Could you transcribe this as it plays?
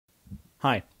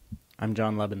Hi, I'm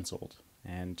John Lebensold,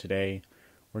 and today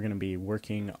we're going to be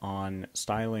working on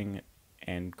styling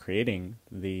and creating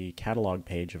the catalog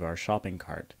page of our shopping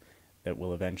cart that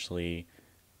will eventually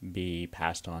be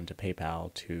passed on to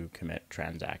PayPal to commit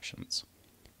transactions.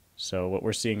 So what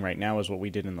we're seeing right now is what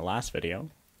we did in the last video,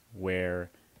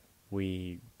 where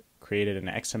we created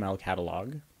an XML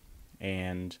catalog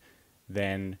and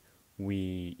then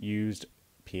we used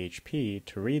PHP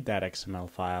to read that XML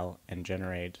file and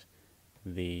generate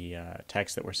the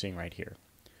text that we're seeing right here.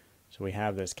 So we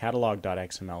have this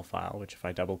catalog.xml file, which if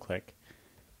I double click,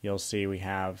 you'll see we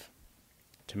have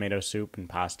tomato soup and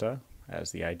pasta as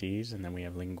the IDs, and then we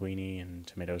have linguine and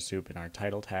tomato soup in our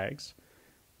title tags,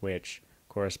 which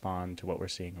correspond to what we're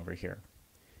seeing over here.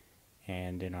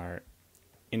 And in our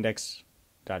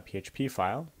index.php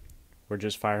file, we're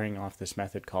just firing off this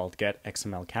method called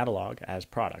getXMLCatalog as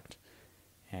product.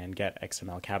 And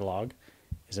getXMLCatalog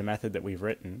is a method that we've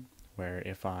written where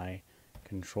if I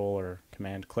control or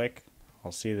command click,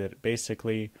 I'll see that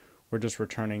basically we're just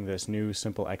returning this new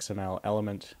simple XML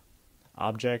element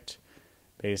object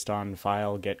based on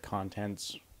file get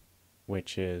contents,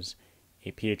 which is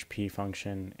a PHP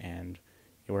function, and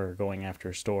we're going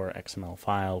after store XML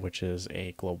file, which is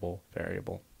a global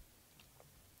variable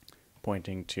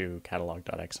pointing to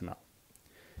catalog.xml.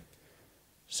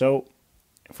 So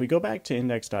if we go back to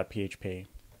index.php,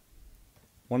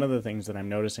 one of the things that I'm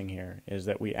noticing here is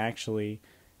that we actually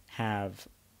have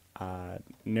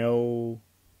no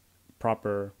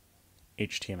proper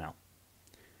HTML.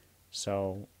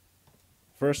 So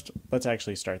first, let's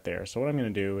actually start there. So what I'm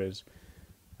going to do is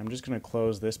I'm just going to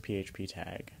close this PHP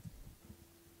tag.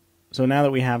 So now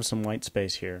that we have some white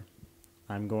space here,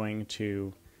 I'm going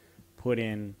to put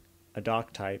in a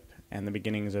doc type and the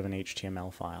beginnings of an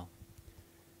HTML file.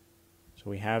 So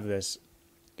we have this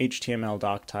HTML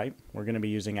doc type. We're going to be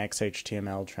using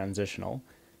XHTML transitional.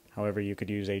 However, you could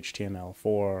use HTML4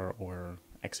 or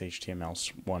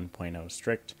XHTML 1.0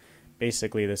 strict.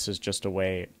 Basically, this is just a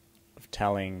way of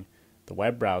telling the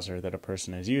web browser that a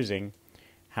person is using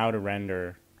how to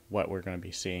render what we're going to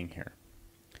be seeing here.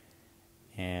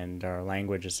 And our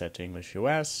language is set to English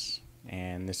US,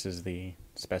 and this is the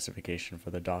specification for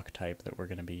the doc type that we're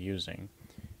going to be using.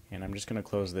 And I'm just going to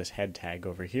close this head tag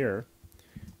over here.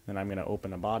 Then I'm going to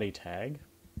open a body tag,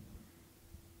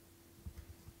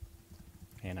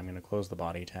 and I'm going to close the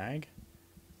body tag,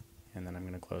 and then I'm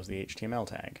going to close the HTML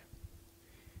tag.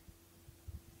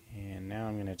 And now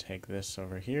I'm going to take this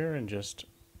over here and just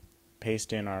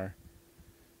paste in our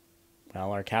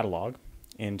catalog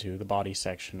into the body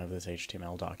section of this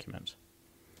HTML document.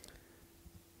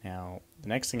 Now, the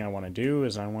next thing I want to do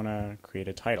is I want to create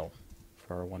a title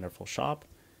for our wonderful shop.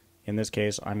 In this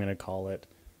case, I'm going to call it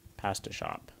Pasta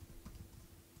Shop.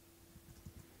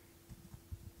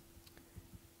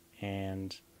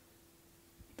 And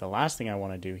the last thing I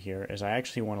want to do here is I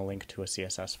actually want to link to a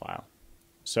CSS file.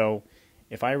 So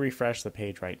if I refresh the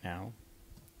page right now,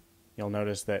 you'll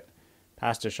notice that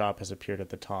Pasta Shop has appeared at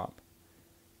the top,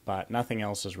 but nothing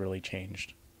else has really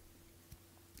changed.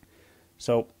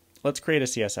 So let's create a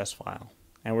CSS file.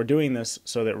 And we're doing this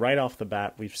so that right off the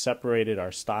bat we've separated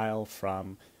our style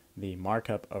from the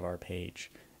markup of our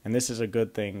page. And this is a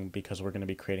good thing because we're going to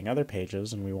be creating other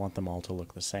pages and we want them all to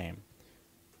look the same.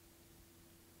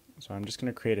 So I'm just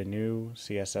going to create a new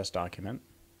CSS document.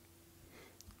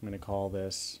 I'm going to call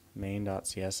this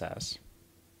main.css.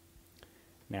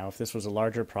 Now, if this was a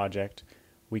larger project,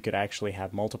 we could actually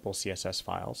have multiple CSS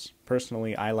files.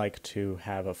 Personally, I like to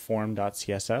have a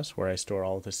form.css where I store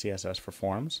all of the CSS for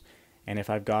forms. And if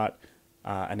I've got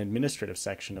an administrative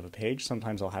section of a page,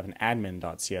 sometimes I'll have an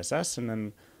admin.css, and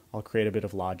then I'll create a bit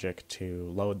of logic to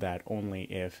load that only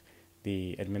if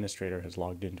the administrator has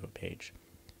logged into a page.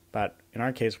 But in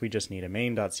our case, we just need a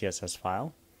main.css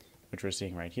file, which we're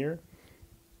seeing right here.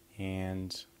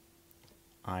 And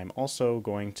I'm also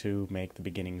going to make the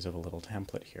beginnings of a little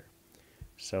template here.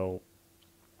 So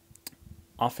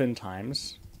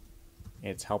oftentimes,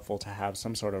 it's helpful to have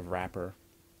some sort of wrapper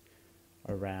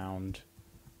around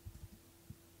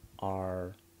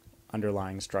our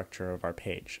underlying structure of our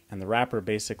page. And the wrapper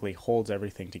basically holds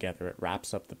everything together. It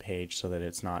wraps up the page so that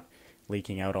it's not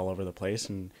leaking out all over the place,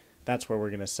 and that's where we're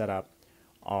going to set up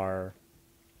our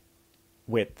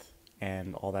width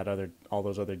and all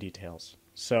those other details.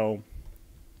 So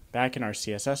back in our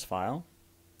CSS file,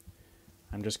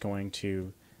 I'm just going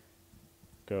to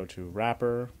go to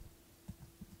wrapper,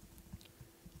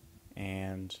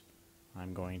 and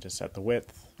I'm going to set the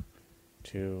width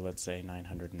to, let's say,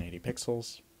 980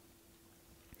 pixels.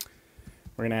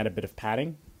 We're going to add a bit of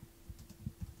padding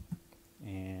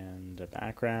and a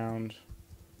background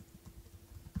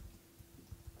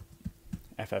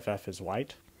FFF is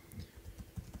white.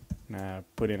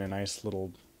 Put in a nice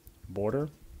little border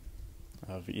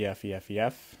of EF,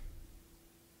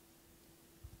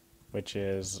 which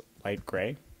is light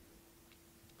gray.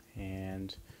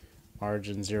 And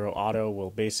margin 0 auto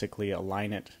will basically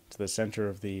align it to the center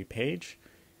of the page.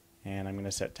 And I'm going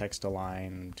to set text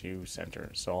align to center,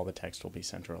 so all the text will be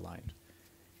center aligned.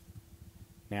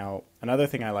 Now, another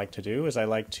thing I like to do is I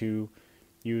like to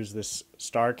use this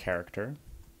star character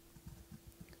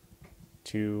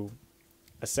to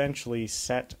essentially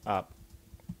set up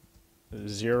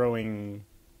zeroing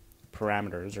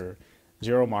parameters, or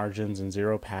zero margins and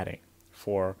zero padding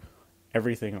for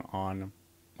everything on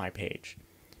my page.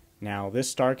 Now, this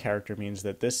star character means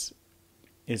that this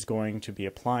is going to be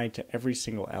applied to every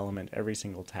single element, every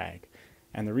single tag.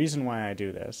 And the reason why I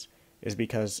do this is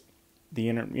because the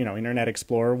Internet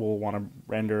Explorer will want to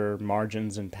render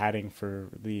margins and padding for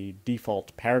the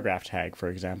default paragraph tag, for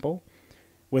example,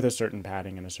 with a certain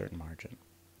padding and a certain margin.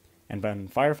 And then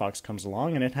Firefox comes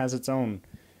along and it has its own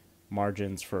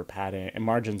margins for padding and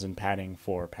margins and padding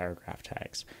for paragraph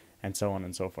tags, and so on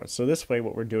and so forth. So this way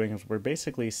what we're doing is we're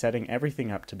basically setting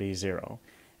everything up to be 0,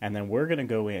 and then we're going to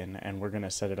go in and we're going to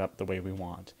set it up the way we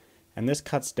want. And this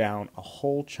cuts down a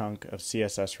whole chunk of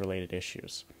CSS related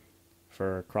issues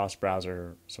for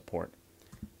cross-browser support.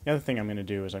 The other thing I'm going to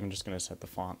do is I'm just going to set the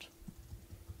font.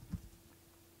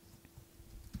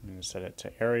 I'm going to set it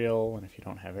to Arial, and if you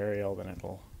don't have Arial, then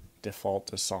it'll default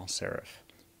to sans serif.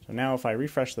 So now if I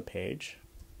refresh the page,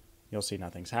 you'll see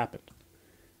nothing's happened.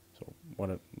 So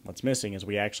what's missing is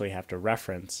we actually have to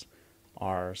reference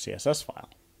our CSS file.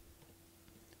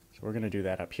 So we're going to do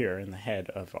that up here in the head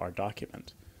of our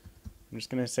document. I'm just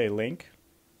going to say link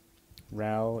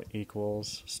rel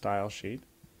equals style sheet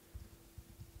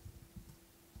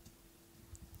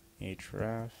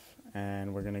href,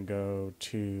 and we're going to go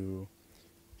to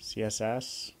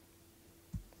CSS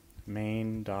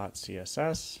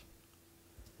main.css,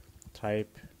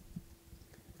 type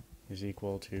is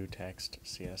equal to text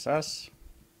CSS,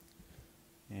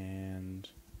 and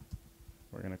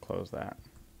we're going to close that.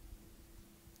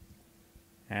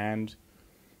 And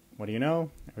what do you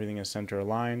know? Everything is center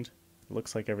aligned. It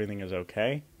looks like everything is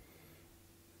okay.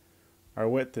 Our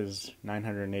width is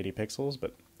 980 pixels,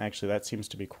 but actually that seems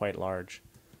to be quite large.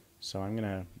 So I'm going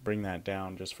to bring that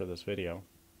down just for this video.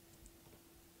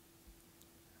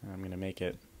 I'm going to make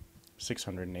it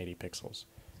 680 pixels.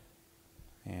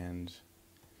 And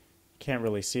can't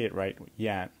really see it right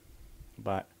yet,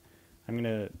 but I'm going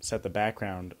to set the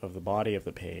background of the body of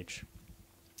the page.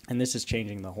 And this is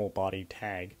changing the whole body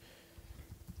tag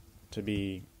to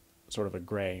be sort of a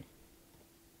gray,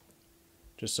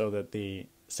 just so that the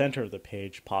center of the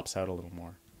page pops out a little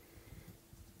more.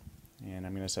 And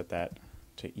I'm going to set that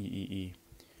to EEE.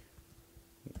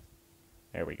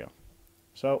 There we go.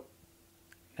 So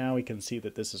now we can see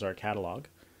that this is our catalog.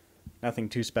 Nothing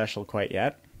too special quite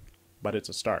yet, but it's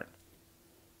a start.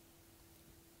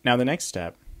 Now the next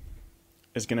step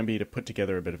is going to be to put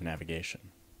together a bit of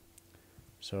navigation.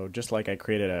 So just like I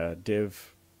created a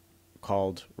div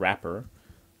called wrapper,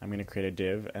 I'm going to create a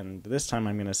div, and this time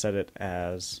I'm going to set it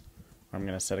as, or I'm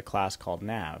going to set a class called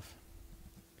nav,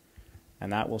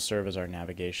 and that will serve as our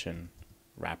navigation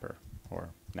wrapper,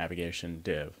 or navigation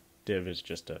div. Div is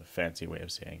just a fancy way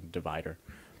of saying divider.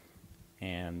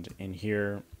 And in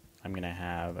here I'm going to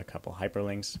have a couple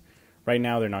hyperlinks. Right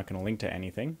now they're not going to link to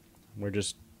anything. We're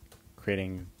just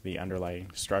creating the underlying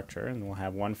structure, and we'll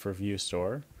have one for view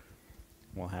store.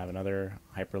 We'll have another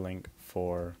hyperlink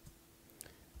for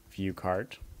view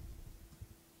cart,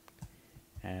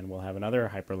 and we'll have another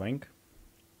hyperlink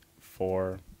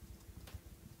for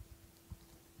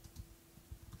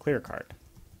clear cart.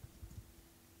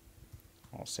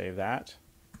 I'll save that,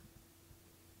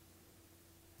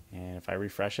 and if I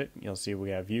refresh it, you'll see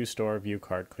we have view store, view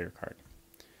cart, clear cart.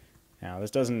 Now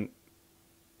this doesn't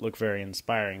look very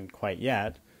inspiring quite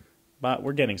yet, but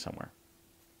we're getting somewhere.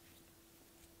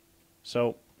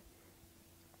 So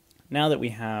now that we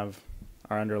have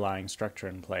our underlying structure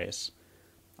in place,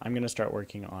 I'm going to start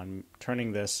working on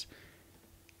turning this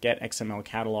get XML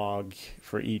catalog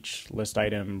for each list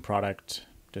item, product,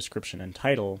 description, and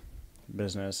title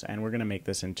business, and we're going to make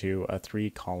this into a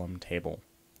 3-column table.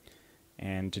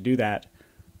 And to do that,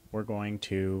 we're going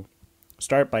to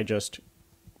start by just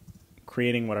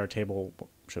creating what our table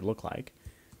should look like,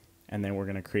 and then we're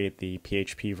going to create the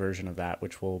PHP version of that,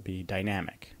 which will be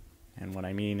dynamic. And what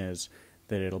I mean is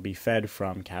that it'll be fed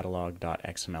from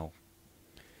catalog.xml.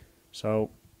 So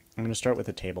I'm going to start with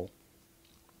a table.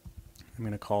 I'm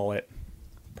going to call it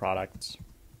products,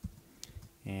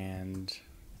 and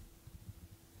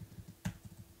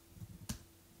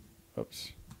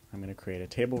oops, I'm going to create a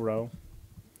table row,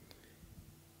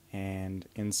 and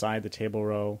inside the table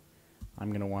row I'm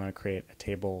going to want to create a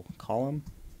table column,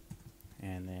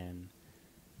 and then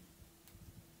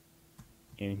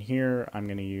in here I'm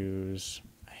going to use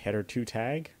a header 2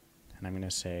 tag, and I'm going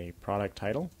to say product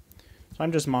title. So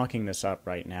I'm just mocking this up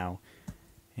right now,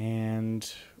 and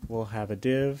we'll have a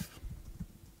div,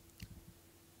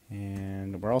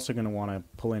 and we're also going to want to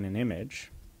pull in an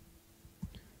image.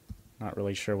 Not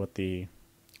really sure what the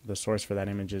source for that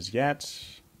image is yet,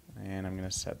 and I'm going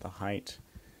to set the height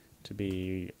to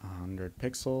be 100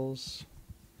 pixels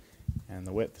and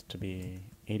the width to be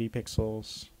 80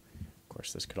 pixels. Of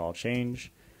course, this could all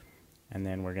change. And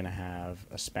then we're going to have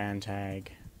a span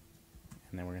tag,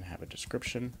 and then we're going to have a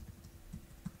description.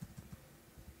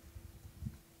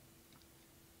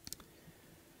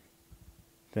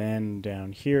 Then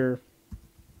down here,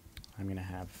 I'm going to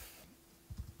have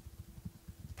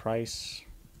price,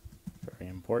 very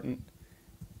important.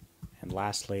 And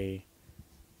lastly,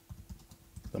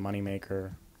 the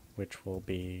moneymaker, which will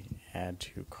be add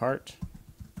to cart.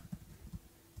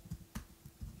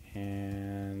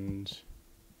 And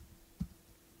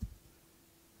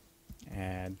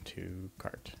add to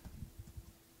cart.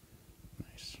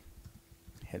 Nice.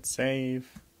 Hit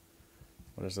save.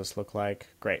 What does this look like?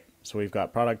 Great. So we've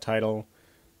got product title,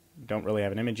 don't really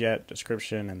have an image yet,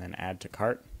 description, and then add to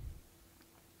cart.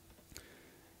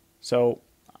 So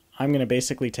I'm going to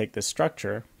basically take this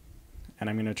structure and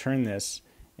I'm going to turn this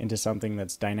into something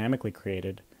that's dynamically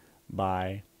created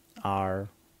by our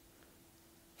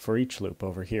for each loop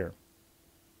over here.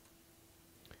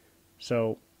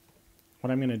 So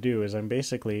what I'm going to do is I'm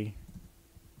basically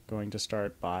going to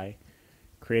start by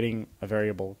creating a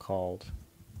variable called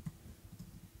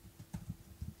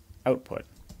output.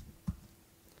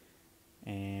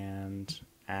 And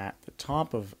at the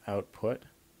top of output,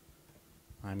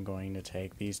 I'm going to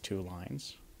take these two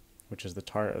lines, which is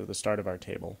the start of our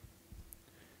table.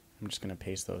 I'm just going to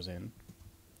paste those in.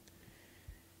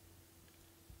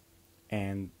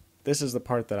 And this is the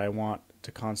part that I want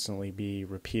to constantly be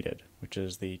repeated, which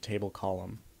is the table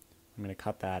column. I'm going to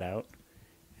cut that out,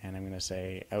 and I'm going to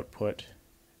say output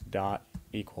dot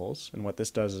equals, and what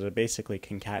this does is it basically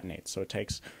concatenates. So it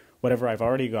takes whatever I've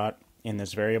already got in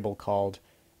this variable called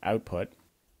output,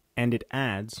 and it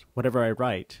adds whatever I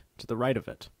write to the right of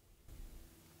it.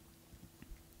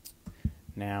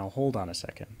 Now hold on a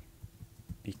second.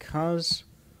 Because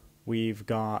we've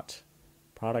got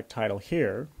product title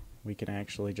here, we can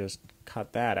actually just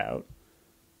cut that out,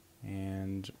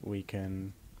 and we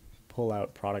can pull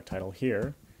out product title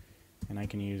here, and I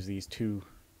can use these two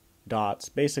dots.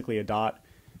 Basically a dot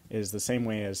is the same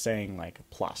way as saying like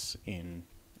plus in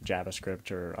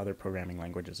JavaScript or other programming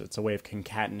languages. It's a way of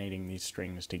concatenating these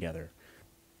strings together.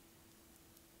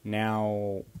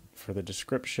 Now for the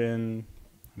description,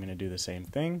 I'm going to do the same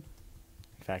thing.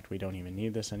 In fact, we don't even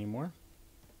need this anymore.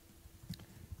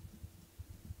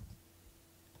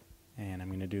 And I'm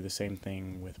going to do the same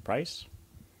thing with price.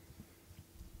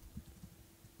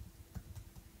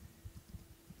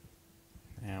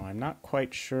 Now I'm not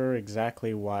quite sure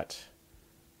exactly what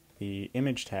the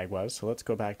image tag was, so let's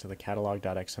go back to the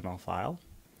catalog.xml file.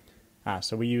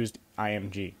 So we used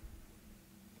img.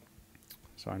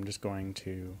 So I'm just going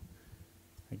to,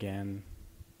 again,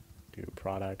 do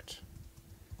product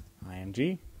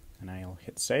img, and I'll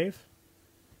hit save.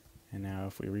 And now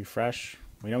if we refresh,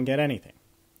 we don't get anything,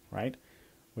 right?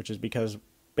 Which is because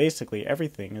basically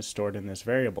everything is stored in this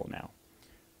variable now.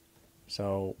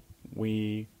 So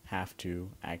we have to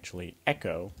actually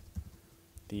echo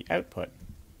the output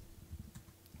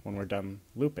when we're done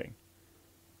looping.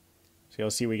 So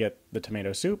you'll see we get the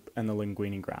tomato soup and the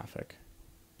linguine graphic.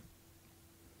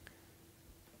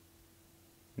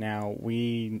 Now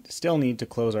we still need to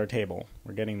close our table.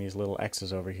 We're getting these little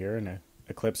X's over here, and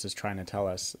Eclipse is trying to tell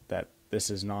us that this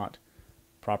is not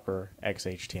proper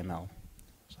XHTML.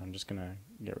 So I'm just going to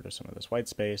get rid of some of this white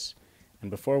space. And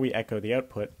before we echo the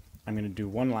output, I'm going to do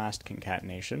one last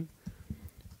concatenation,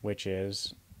 which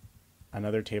is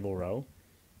another table row,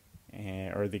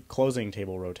 or the closing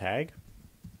table row tag,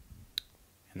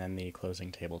 and then the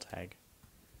closing table tag.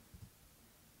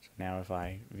 So now if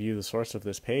I view the source of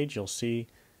this page, you'll see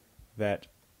that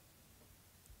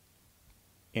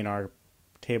in our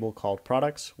table called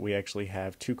products, we actually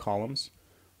have two columns,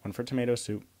 one for tomato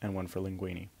soup and one for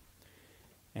linguine.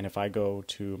 And if I go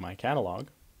to my catalog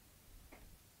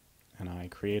and I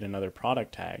create another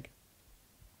product tag,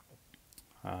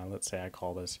 let's say I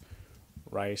call this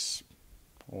rice,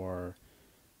 or,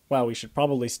 well, we should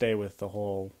probably stay with the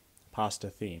whole pasta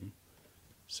theme.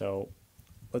 So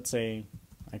let's say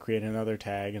I create another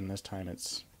tag, and this time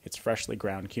it's freshly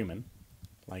ground cumin.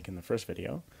 like in the first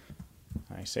video.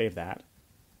 I save that,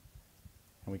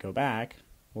 and we go back,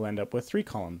 we'll end up with 3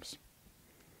 columns.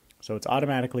 So it's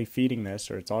automatically feeding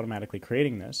this, or it's automatically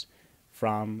creating this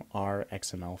from our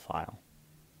XML file.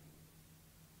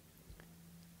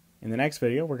 In the next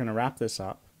video, we're going to wrap this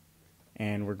up,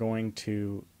 and we're going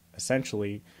to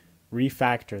essentially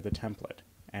refactor the template,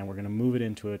 and we're going to move it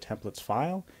into a templates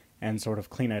file and sort of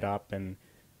clean it up and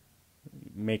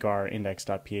make our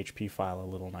index.php file a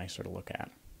little nicer to look at.